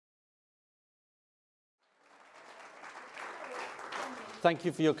Thank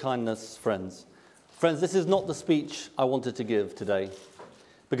you for your kindness, friends. Friends, this is not the speech I wanted to give today,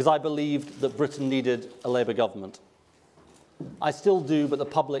 because I believed that Britain needed a Labour government. I still do, but the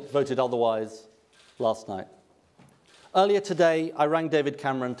public voted otherwise last night. Earlier today, I rang David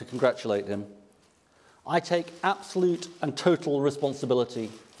Cameron to congratulate him. I take absolute and total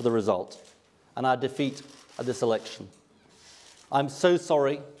responsibility for the result and our defeat at this election. I'm so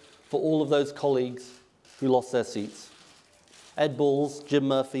sorry for all of those colleagues who lost their seats. Ed Balls, Jim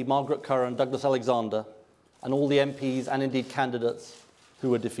Murphy, Margaret Curran, Douglas Alexander, and all the MPs and indeed candidates who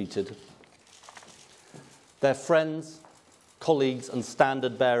were defeated. They're friends, colleagues, and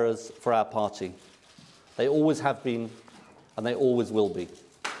standard bearers for our party. They always have been, and they always will be.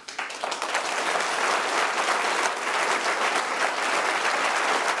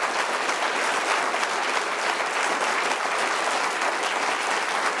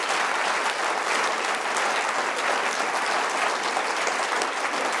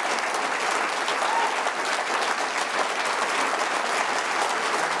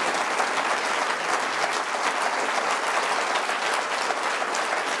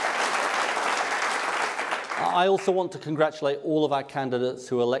 I also want to congratulate all of our candidates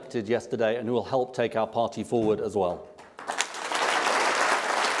who were elected yesterday and who will help take our party forward as well.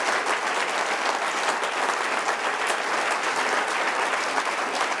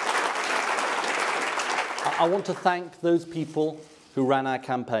 I want to thank those people who ran our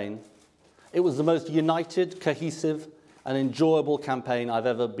campaign. It was the most united, cohesive, and enjoyable campaign I've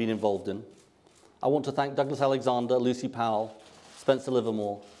ever been involved in. I want to thank Douglas Alexander, Lucy Powell, Spencer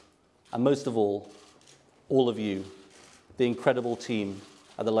Livermore, and most of all of you, the incredible team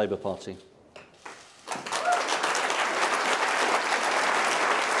at the Labour Party.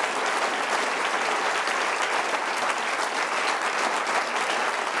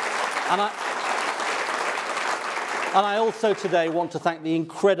 And I also today want to thank the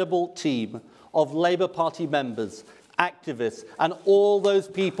incredible team of Labour Party members, activists, and all those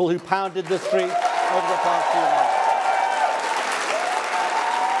people who pounded the streets over the past few months.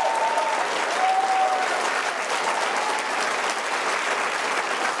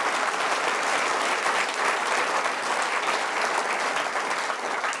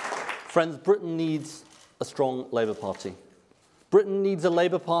 Friends, Britain needs a strong Labour Party. Britain needs a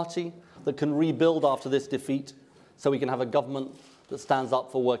Labour Party that can rebuild after this defeat so we can have a government that stands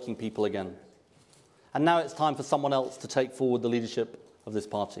up for working people again. And now it's time for someone else to take forward the leadership of this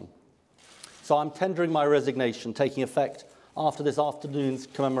party. So I'm tendering my resignation, taking effect after this afternoon's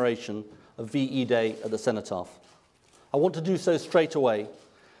commemoration of VE Day at the Cenotaph. I want to do so straight away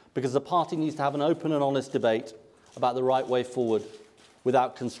because the party needs to have an open and honest debate about the right way forward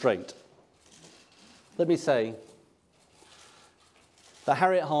without constraint. Let me say that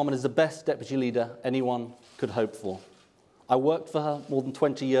Harriet Harman is the best deputy leader anyone could hope for. I worked for her more than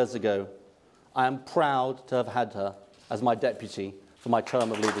 20 years ago. I am proud to have had her as my deputy for my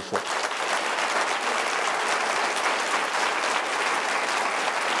term of leadership.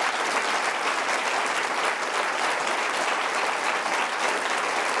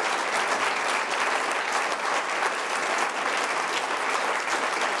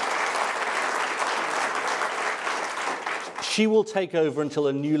 She will take over until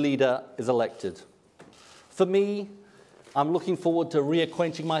a new leader is elected. For me, I'm looking forward to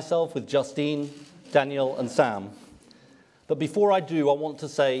reacquainting myself with Justine, Daniel, and Sam. But before I do, I want to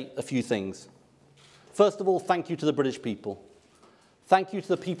say a few things. First of all, thank you to the British people. Thank you to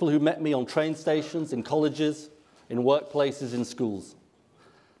the people who met me on train stations, in colleges, in workplaces, in schools.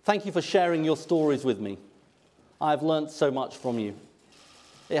 Thank you for sharing your stories with me. I've learned so much from you.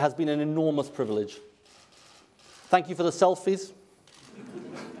 It has been an enormous privilege. Thank you for the selfies.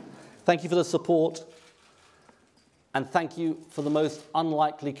 Thank you for the support. And thank you for the most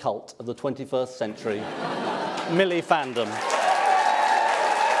unlikely cult of the 21st century, Miliband.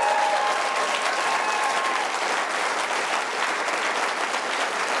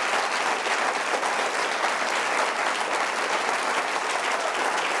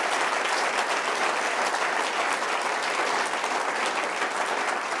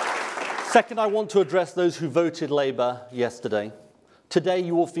 Second, I want to address those who voted Labour yesterday. Today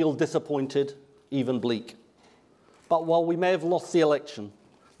you will feel disappointed, even bleak. But while we may have lost the election,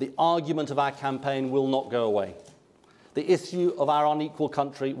 the argument of our campaign will not go away. The issue of our unequal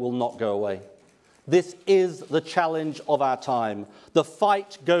country will not go away. This is the challenge of our time. The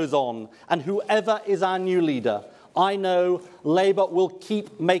fight goes on, and whoever is our new leader, I know Labour will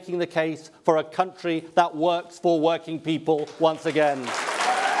keep making the case for a country that works for working people once again.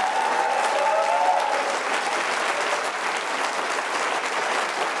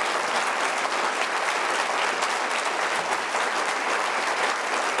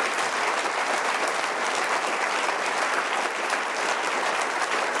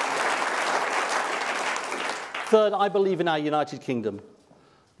 Third, I believe in our United Kingdom,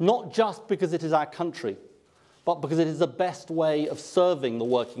 not just because it is our country, but because it is the best way of serving the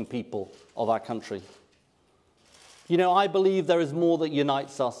working people of our country. You know, I believe there is more that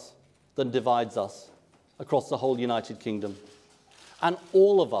unites us than divides us across the whole United Kingdom. And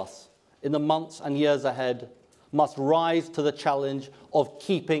all of us, in the months and years ahead, must rise to the challenge of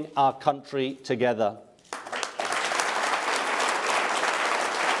keeping our country together.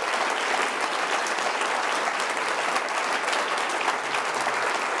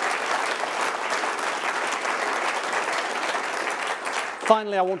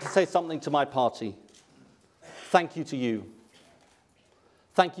 Finally, I want to say something to my party. Thank you to you.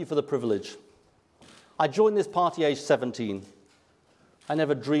 Thank you for the privilege. I joined this party aged 17. I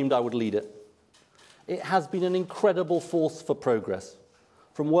never dreamed I would lead it. It has been an incredible force for progress,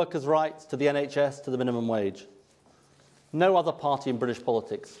 from workers' rights to the NHS to the minimum wage. No other party in British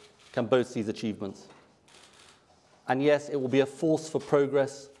politics can boast these achievements. And yes, it will be a force for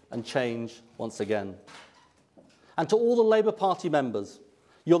progress and change once again. And to all the Labour Party members,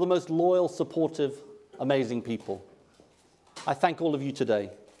 you're the most loyal, supportive, amazing people. I thank all of you today.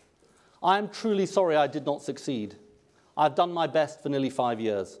 I am truly sorry I did not succeed. I've done my best for nearly 5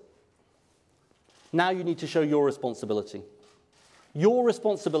 years. Now you need to show your responsibility. Your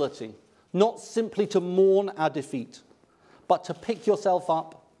responsibility, not simply to mourn our defeat, but to pick yourself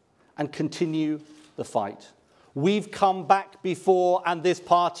up and continue the fight. We've come back before, and this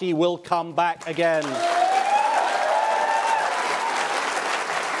party will come back again.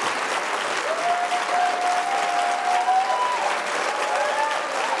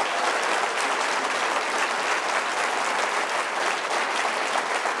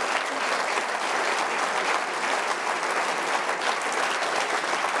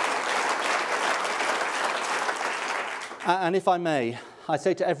 And if I may, I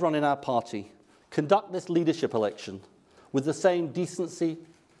say to everyone in our party, conduct this leadership election with the same decency,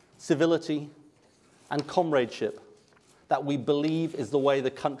 civility, and comradeship that we believe is the way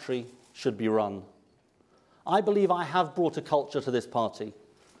the country should be run. I believe I have brought a culture to this party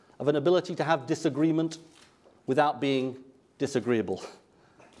of an ability to have disagreement without being disagreeable.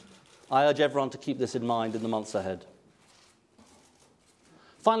 I urge everyone to keep this in mind in the months ahead.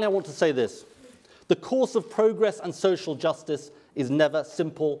 Finally, I want to say this. The course of progress and social justice is never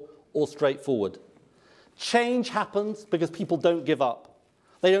simple or straightforward. Change happens because people don't give up.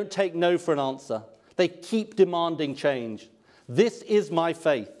 They don't take no for an answer. They keep demanding change. This is my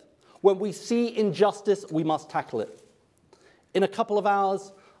faith. When we see injustice, we must tackle it. In a couple of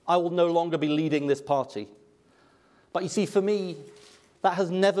hours, I will no longer be leading this party. But you see, for me, that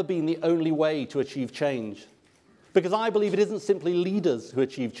has never been the only way to achieve change. Because I believe it isn't simply leaders who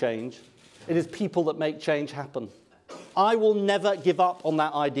achieve change. It is people that make change happen. I will never give up on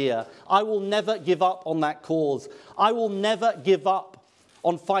that idea. I will never give up on that cause. I will never give up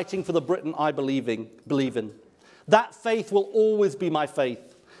on fighting for the Britain I believe in. That faith will always be my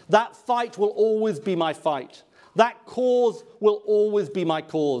faith. That fight will always be my fight. That cause will always be my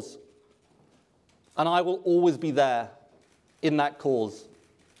cause. And I will always be there in that cause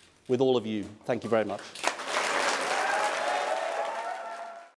with all of you. Thank you very much.